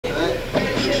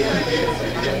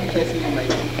Okay,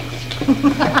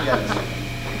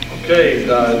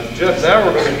 Jeff, now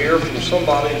we're going to hear from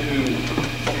somebody who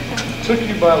took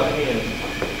you by the hand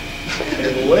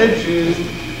and led you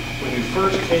when you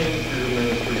first came to your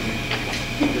ministry.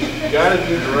 Just guided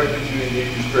you, directed you, and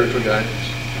gave you spiritual guidance.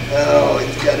 Oh,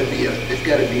 it's got to be a.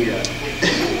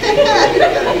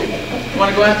 You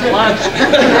want to go out to lunch?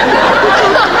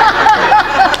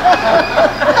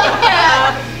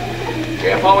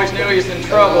 Jeff always knew he was in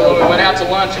trouble when we went out to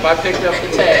lunch if I picked up the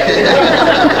tab.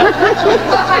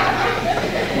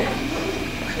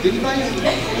 Did you buy it?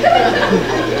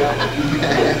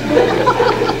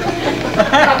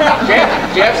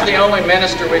 Jeff's the only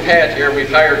minister we've had here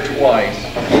we've hired twice.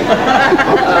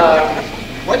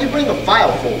 Why'd you bring a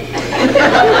file folder?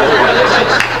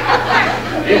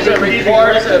 It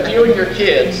records viewing your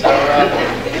kids. So,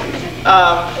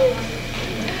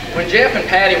 when Jeff and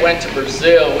Patty went to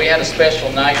Brazil, we had a special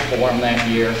night for them that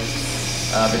year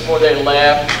before they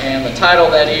left, and the title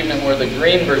that evening were the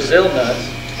Green Brazil Nuts.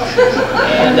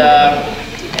 And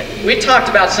we talked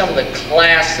about some of the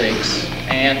classics,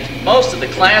 and most of the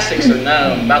classics are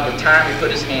known. About the time he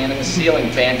put his hand in the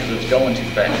ceiling fan because it was going too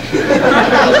fast.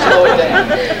 Let's slow it down.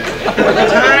 Or the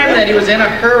time that he was in a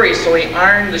hurry, so he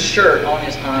ironed the shirt on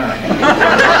his arm.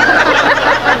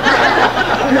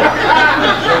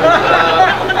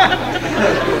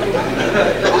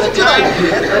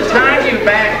 The time you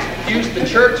used the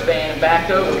church van and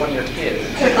backed over one of your kids.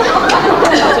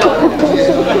 So,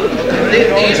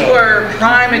 these were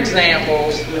prime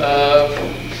examples of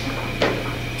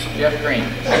Jeff Green.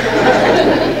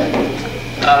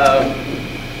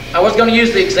 I was going to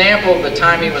use the example of the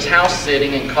time he was house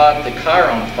sitting and caught the car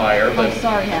on fire, but oh,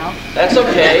 sorry, Hal. That's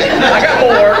okay. I got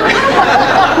more.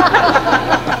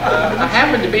 I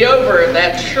happened to be over at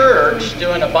that church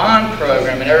doing a bond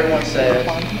program, and everyone said,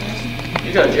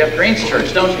 "You go to Jeff Green's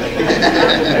church, don't you?"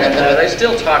 And they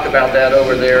still talk about that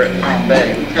over there at Palm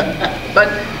Bay. But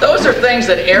those are things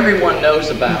that everyone knows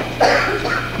about.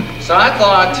 So I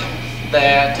thought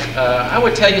that I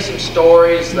would tell you some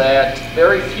stories that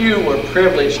very few were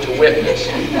privileged to witness.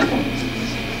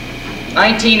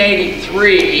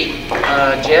 1983,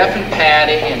 Jeff and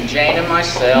Patty and Jane and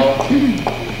myself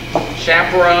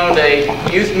chaperoned a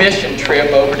youth mission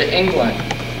trip over to England.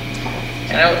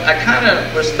 And I kind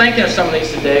of was thinking of some of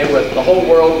these today with the whole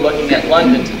world looking at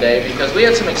London today, because we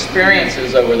had some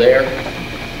experiences over there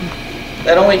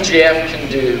that only Jeff can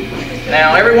do.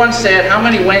 Now, everyone said, how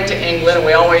many went to England?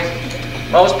 And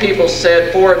most people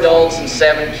said 4 adults and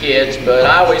 7 kids, but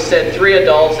I always said 3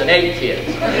 adults and 8 kids.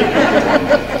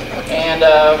 And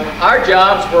our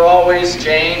jobs were always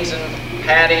Jane's and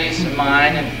Patty's and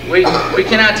mine, and we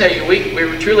cannot tell you, we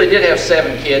truly did have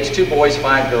 7 kids, 2 boys,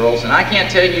 5 girls, and I can't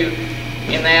tell you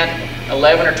in that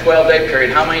 11 or 12 day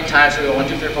period how many times we go 1,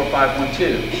 2, 3, 4, 5, 1,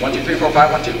 2, 1, 2, 3, 4,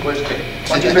 5, 1, 2, where's 2?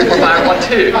 1, 2, 3, 4, 5, 1,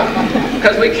 2,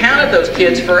 because we counted those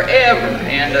kids forever,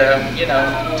 and you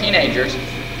know, teenagers.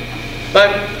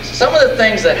 But some of the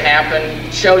things that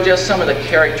happened show just some of the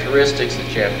characteristics that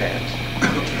Jeff has.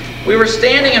 We were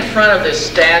standing in front of this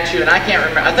statue, and I can't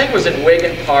remember, I think it was in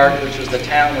Wigan Park, which was the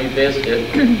town we visited.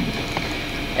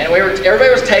 And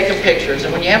everybody was taking pictures,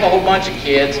 and when you have a whole bunch of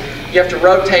kids, you have to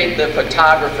rotate the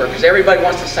photographer because everybody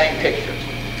wants the same pictures.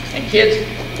 And kids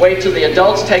wait till the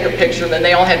adults take a picture, then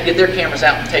they all have to get their cameras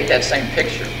out and take that same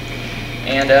picture.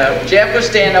 And Jeff was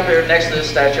standing up there next to the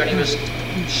statue, and he was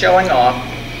showing off.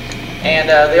 And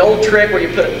the old trick where you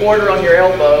put a quarter on your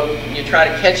elbow and you try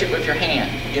to catch it with your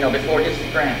hand, you know, before it hits the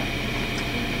ground.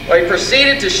 Well, he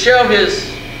proceeded to show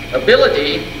his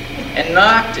ability and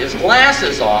knocked his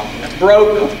glasses off and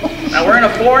broke them. Now, we're in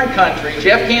a foreign country.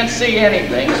 Jeff can't see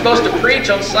anything. He's supposed to preach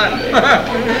on Sunday. You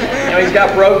know, he's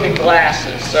got broken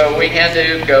glasses. So we had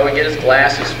to go and get his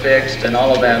glasses fixed and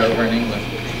all of that over in England.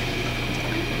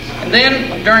 And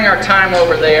then, during our time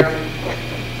over there,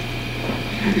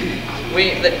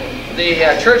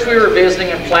 the church we were visiting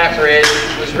in Flatbridge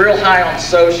was real high on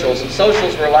socials, and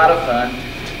socials were a lot of fun.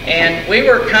 And we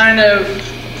were kind of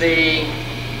the,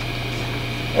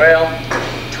 well,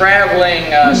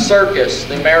 traveling circus,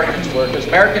 the Americans were, because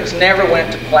Americans never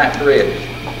went to Flatbridge.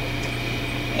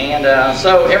 And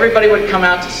so everybody would come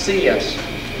out to see us.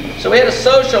 So we had a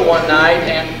social one night,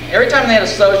 and every time they had a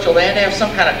social, they had to have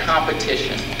some kind of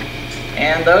competition.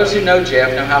 And those who know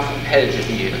Jeff know how competitive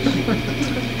he is.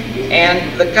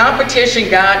 And the competition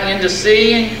got into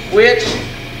seeing which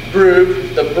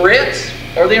group, the Brits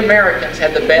or the Americans,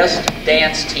 had the best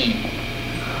dance team.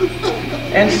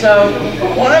 And so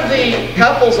one of the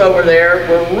couples over there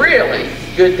were really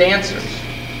good dancers.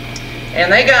 And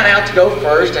they got out to go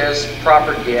first as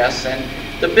proper guests. And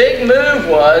the big move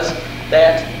was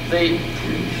that the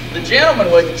the gentleman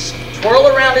would twirl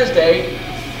around his date,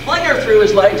 fling her through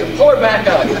his legs, and pull her back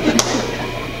up.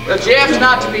 But Jeff's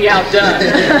not to be outdone.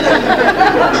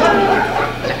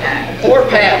 Poor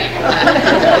Patty.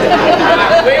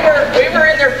 We were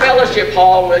in their fellowship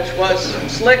hall, which was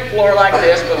slick floor like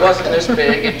this, but wasn't this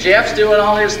big. And Jeff's doing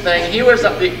all his thing. He was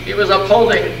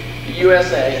upholding the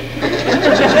USA.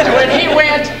 And when he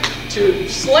went to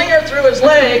sling her through his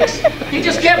legs, he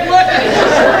just kept looking all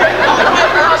the way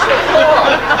across the floor.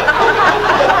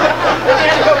 And he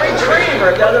had to go retrieve her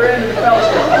at the other end of the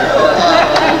fellowship.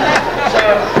 So,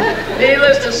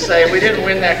 needless to say, we didn't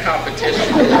win that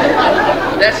competition.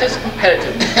 That's his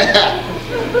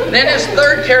competitiveness. And then his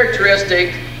third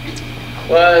characteristic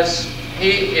was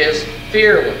he is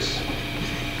fearless.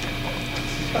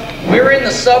 We were in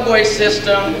the subway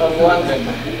system of London,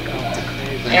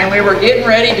 and we were getting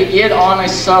ready to get on a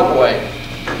subway.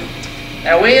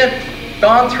 Now, we had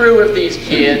gone through with these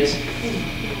kids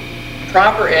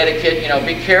proper etiquette, you know,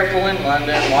 be careful in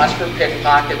London, watch for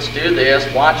pickpockets, do this,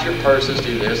 watch your purses,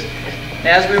 do this. And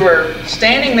as we were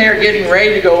standing there getting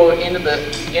ready to go into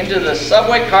the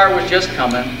subway car was just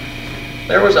coming,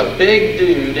 there was a big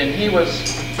dude, and he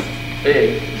was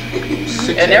big.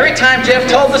 And every time Jeff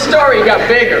told the story, he got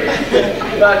bigger.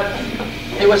 But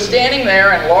he was standing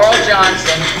there, and Laurel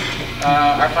Johnson,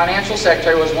 our financial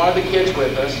secretary, was one of the kids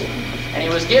with us, and he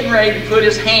was getting ready to put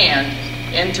his hand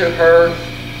into her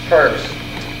purse.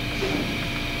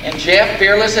 And Jeff,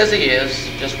 fearless as he is,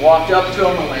 just walked up to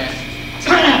him and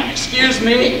went, "Excuse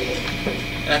me."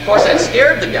 And of course that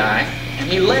scared the guy, and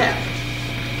he left.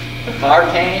 The car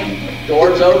came,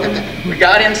 doors opened, we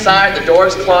got inside, the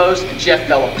doors closed, and Jeff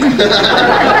fell apart.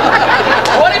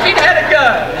 What if he'd had a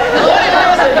gun? What if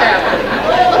this had happened?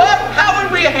 How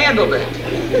would we have handled it?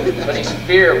 But he's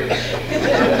fearless.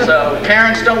 So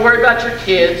parents, don't worry about your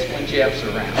kids when Jeff's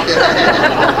around.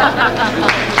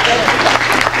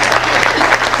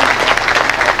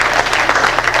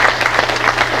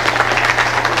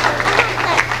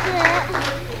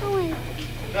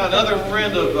 Now, another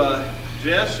friend of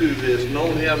Jeff's who has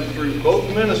known him through both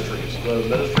ministries, the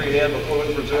ministry he had before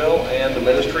in Brazil and the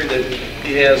ministry that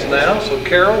he has now. So,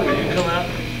 Carol, will you come out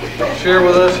and share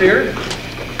with us here?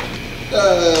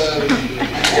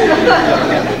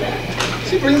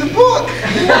 She brings a book.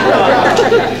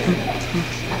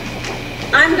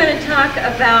 I'm going to talk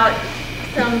about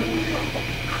some.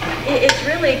 It's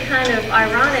really kind of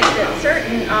ironic that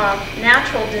certain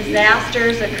natural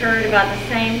disasters occurred about the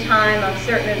same time of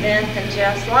certain events in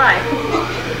Jeff's life.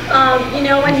 You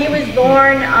know, when he was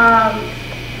born,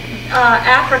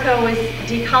 Africa was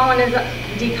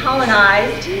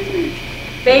decolonized.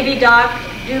 Baby Doc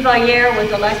Duvalier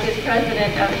was elected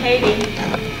president of Haiti.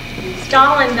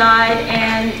 Stalin died,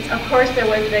 and of course there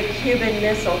was the Cuban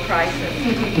Missile Crisis.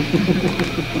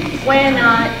 When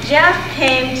Jeff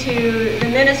came to the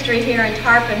ministry here in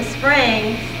Tarpon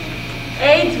Springs,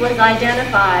 AIDS was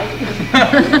identified,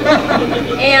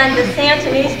 and the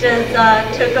Sandinistas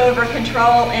took over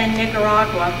control in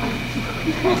Nicaragua.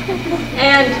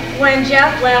 And when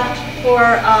Jeff left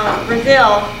for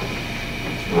Brazil,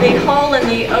 the hole in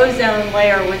the ozone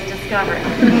layer was discovered.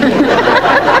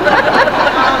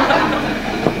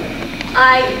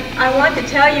 I want to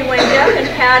tell you, when Jeff and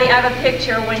Patty, I have a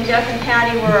picture when Jeff and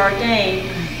Patty were ordained.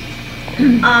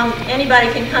 Anybody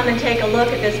can come and take a look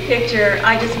at this picture.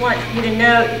 I just want you to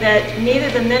note that neither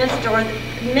the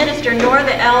minister nor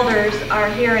the elders are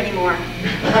here anymore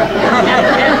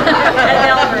as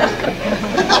elders.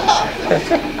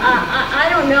 I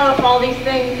don't know if all these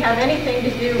things have anything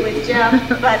to do with Jeff,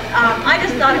 but I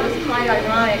just thought it was quite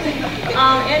ironic.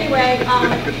 Anyway,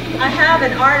 I have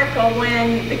an article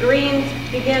when the Greens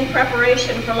began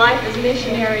preparation for life as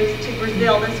missionaries to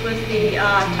Brazil. This was the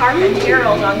Tarpon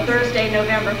Herald on Thursday,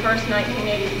 November 1st,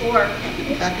 1984.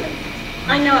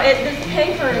 I know, this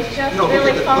paper is just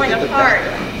really falling apart.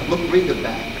 Read the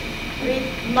back. Read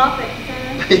Muppet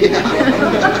Center.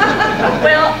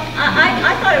 Well,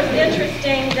 I thought it was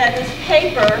interesting that this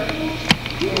paper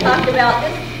talked about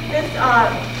this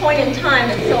point in time.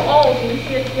 It's so old, you can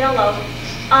see it's yellow.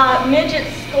 Midget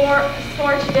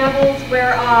Scorched Devils,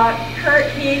 where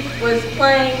Kurt Heath was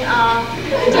playing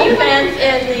defense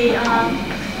in the,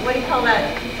 what do you call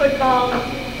that, football?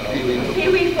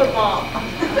 Pee-wee football.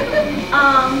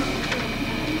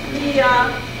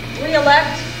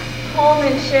 Re-elect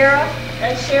Coleman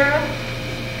as sheriff.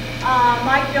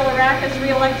 Mike Villarakas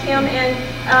re-elect him, and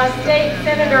State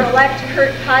Senator-elect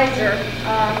Kurt Kaiser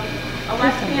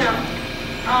elect him.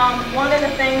 One of the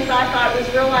things I thought was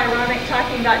real ironic,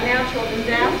 talking about natural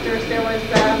disasters, there was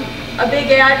a big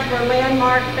ad for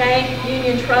Landmark Bank,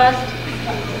 Union Trust.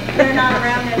 They're not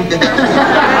around anymore.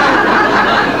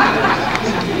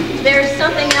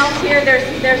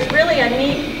 there's really a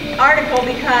neat article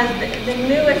because the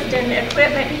newest in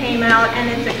equipment came out, and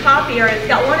it's a copier. It's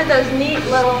got one of those neat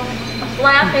little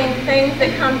flapping things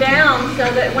that come down so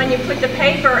that when you put the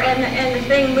paper and the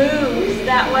thing moves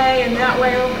that way and that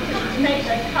way over to make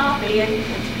a copy. And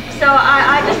so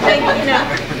I just think, you know,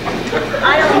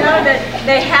 I don't know that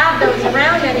they have those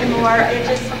around anymore.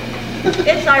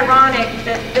 It's ironic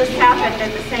that this happened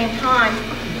at the same time.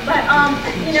 But,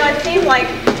 you know, it seemed like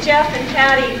Jeff and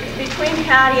Patty, between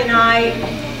Patty and I,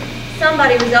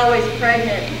 somebody was always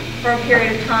pregnant for a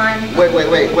period of time. Wait.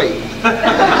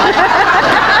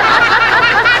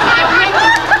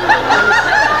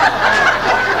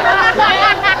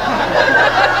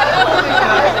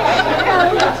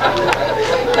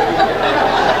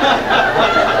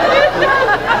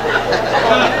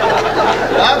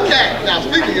 Okay, now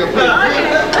speaking of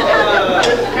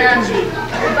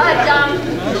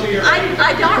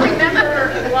I don't remember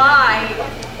why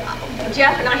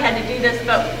Jeff and I had to do this,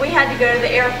 but we had to go to the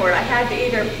airport. I had to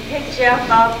either pick Jeff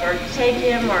up or take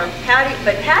him, or Patty,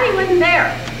 but Patty wasn't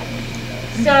there.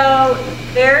 So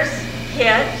there's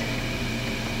Kit,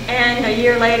 and a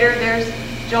year later there's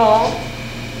Joel,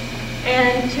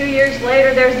 and 2 years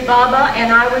later there's Bubba,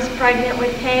 and I was pregnant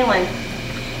with Kaylin.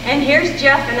 And here's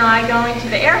Jeff and I going to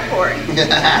the airport.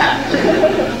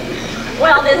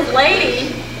 Well, this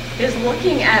lady is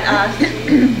looking at us,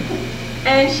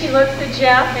 and she looks at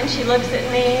Jeff, and she looks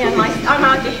at me, and I'm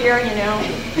out to here, you know.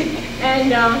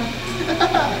 And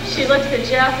she looks at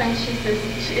Jeff, and she says,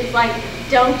 it's like,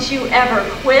 don't you ever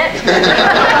quit.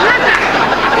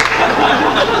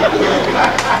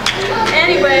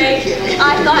 Anyway,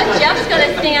 I thought Jeff's going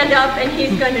to stand up, and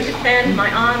he's going to defend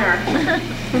my honor.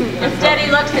 Instead,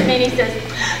 he looks at me, and he says,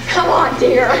 come on,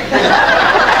 dear.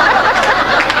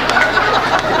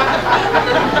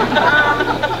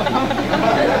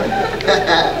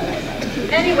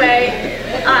 Anyway,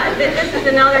 this is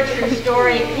another true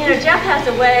story. You know, Jeff has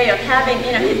a way of having,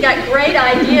 you know, he's got great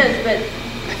ideas, but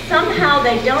somehow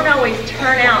they don't always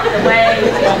turn out the way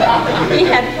he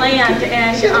had planned.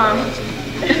 And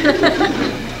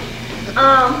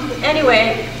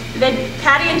anyway,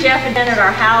 Patty and Jeff had been at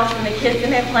our house, and the kids had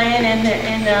been playing in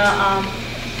the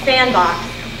sandbox,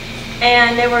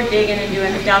 and they were digging and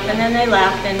doing stuff, and then they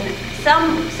left, and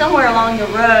somewhere along the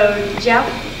road, Jeff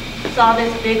saw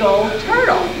this big old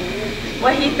turtle.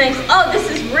 Well, he thinks, oh, this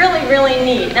is really, really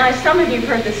neat. Now, some of you have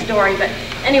heard this story, but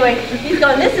anyway, he's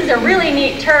going, this is a really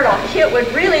neat turtle. Kit would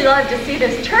really love to see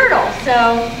this turtle.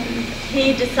 So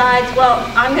he decides, well,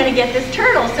 I'm going to get this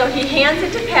turtle. So he hands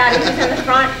it to Patty, who's in the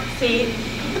front seat,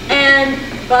 and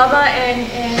Bubba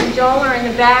and Joel are in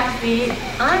the back seat.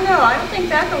 I don't know, I don't think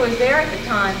Becca was there at the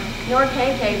time, nor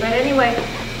KK, but anyway,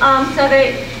 so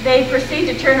they proceed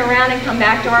to turn around and come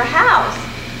back to our house.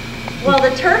 Well,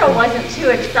 the turtle wasn't too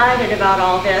excited about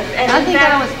all this. And I think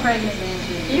I was pregnant then,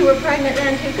 too. You were pregnant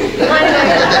then, too?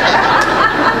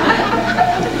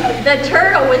 The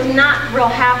turtle was not real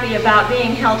happy about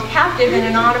being held captive in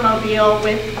an automobile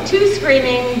with two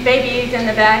screaming babies in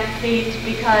the back seat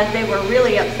because they were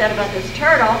really upset about this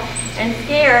turtle and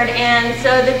scared. And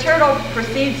so the turtle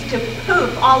proceeds to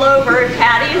poop all over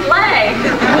Patty's leg.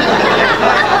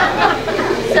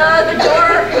 So the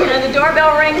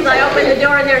doorbell rings, I open the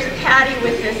door, and there's Patty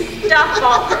with this stuffed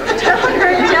ball from the turtle.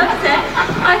 And Jeff said,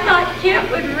 I thought Kit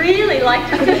would really like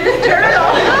to see this turtle.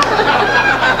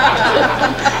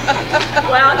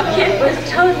 Well, Kit was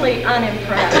totally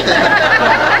unimpressed.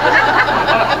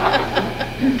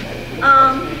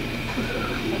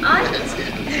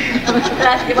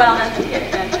 That's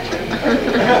Kit, that's true.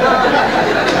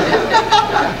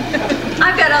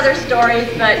 I've got other stories,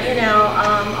 but you know,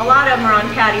 a lot of them are on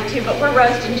Patty too, but we're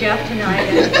roasting Jeff tonight.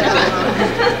 And,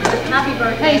 happy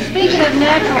birthday. Hey, speaking of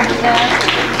natural disasters,